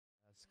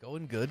It's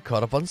going good.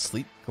 Caught up on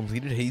sleep.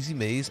 Completed Hazy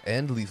Maze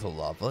and Lethal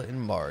Lava in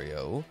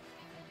Mario.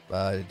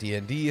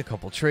 D&D, a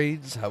couple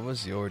trades. How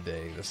was your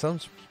day? That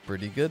sounds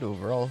pretty good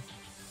overall.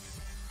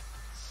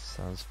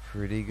 Sounds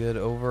pretty good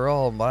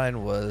overall.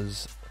 Mine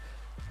was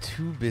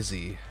too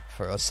busy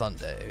for a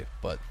Sunday,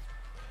 but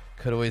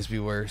could always be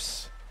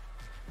worse.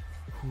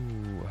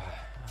 Ooh.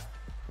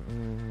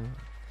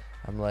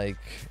 I'm like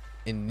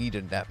in need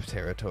of nap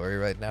territory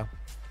right now.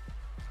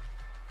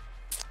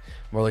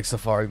 More like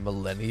Safari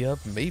Millennia,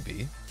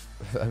 maybe.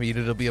 I mean,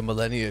 it'll be a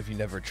millennia if you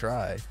never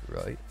try,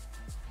 right?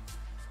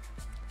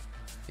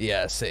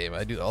 Yeah, same.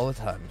 I do all the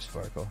time,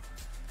 Sparkle.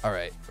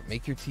 Alright,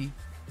 make your tea.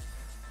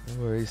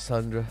 No worries,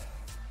 Sandra.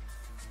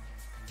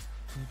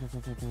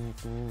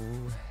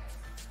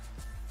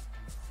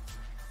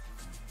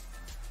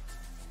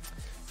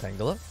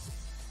 Tangela?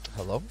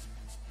 Hello?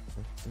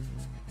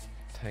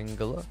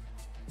 Tangela?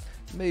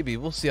 Maybe.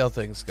 We'll see how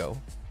things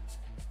go.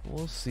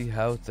 We'll see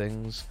how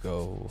things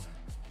go.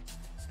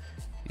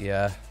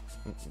 Yeah.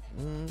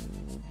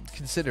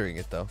 Considering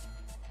it, though.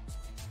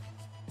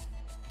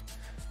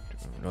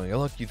 Knowing your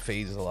luck, you'd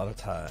phase a lot of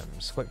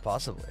times. Quite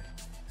possibly.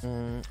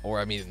 Or,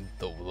 I mean,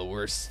 the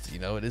worst. You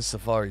know, it is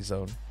Safari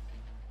Zone.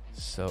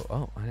 So,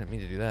 oh, I didn't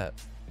mean to do that.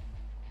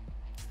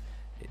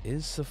 It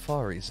is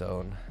Safari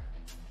Zone.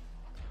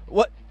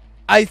 What?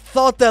 I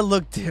thought that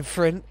looked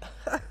different.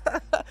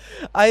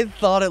 I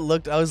thought it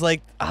looked... I was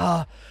like,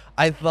 I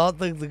thought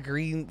the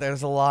green...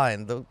 There's a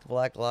line. The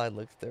black line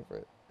looks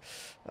different.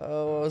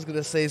 Oh, I was going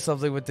to say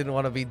something but didn't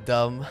want to be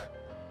dumb.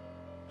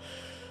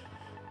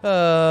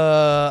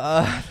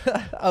 I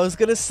was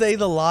going to say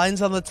the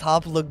lines on the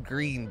top look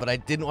green, but I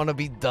didn't want to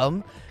be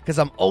dumb because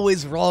I'm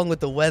always wrong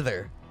with the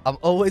weather. I'm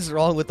always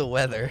wrong with the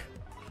weather.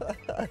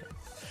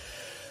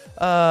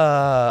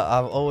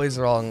 I'm always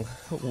wrong.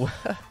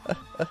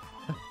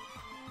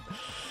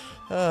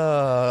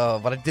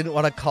 But I didn't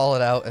want to call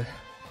it out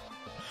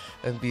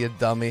and be a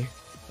dummy.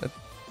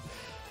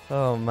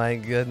 Oh my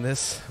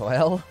goodness.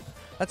 Well,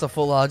 that's a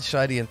full odds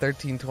shiny in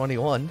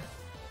 1321.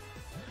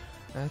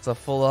 That's a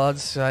full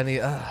odds shiny.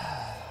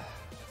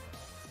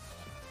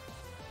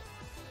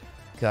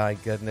 God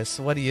goodness.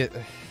 What do you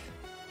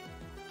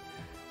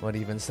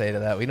even say to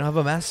that? We don't have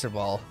a Master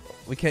Ball.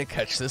 We can't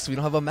catch this. We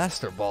don't have a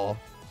Master Ball.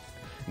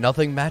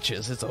 Nothing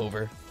matches. It's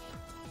over.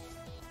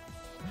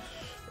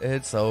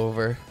 It's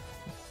over.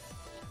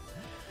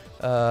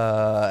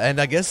 And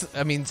I guess,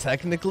 I mean,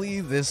 technically,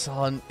 this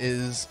hunt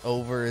is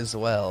over as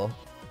well.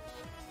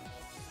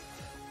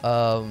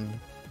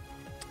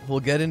 We'll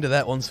get into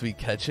that once we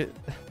catch it.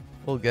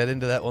 We'll get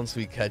into that once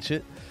we catch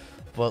it.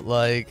 But,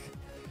 like,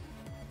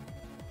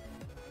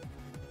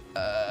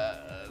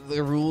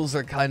 the rules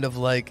are kind of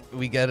like,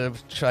 we get a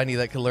shiny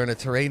that can learn a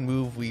terrain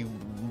move, we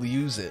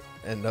use it,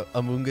 and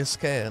Foongus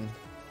can.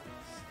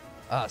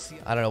 See,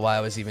 I don't know why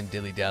I was even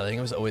dilly-dallying.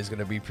 It was always going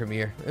to be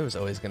Premier. It was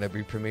always going to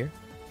be Premier.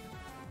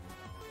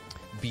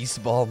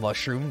 Beast Ball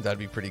Mushroom, that'd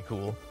be pretty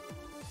cool.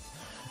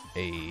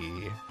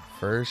 A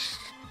first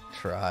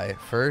try,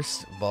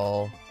 first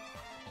ball.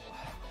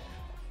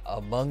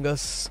 Among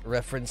Us,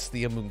 reference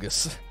the Among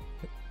Us,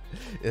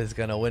 is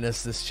gonna win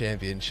us this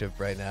championship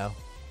right now.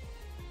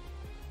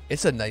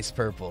 It's a nice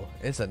purple.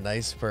 It's a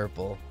nice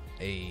purple.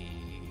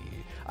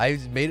 I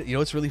made it. You know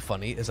what's really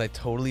funny is I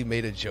totally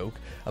made a joke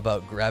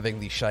about grabbing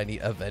the shiny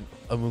event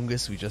Among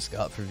Us we just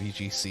got for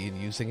VGC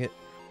and using it.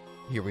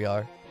 Here we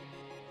are.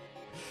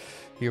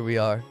 Here we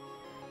are.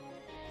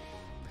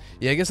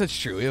 Yeah, I guess that's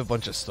true. We have a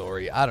bunch of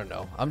story. I don't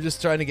know. I'm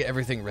just trying to get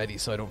everything ready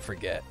so I don't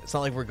forget. It's not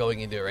like we're going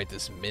into it right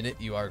this minute.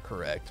 You are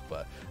correct,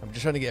 but I'm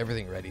just trying to get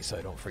everything ready so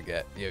I don't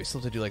forget. Yeah, we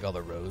still have to do like all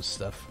the Rose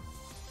stuff.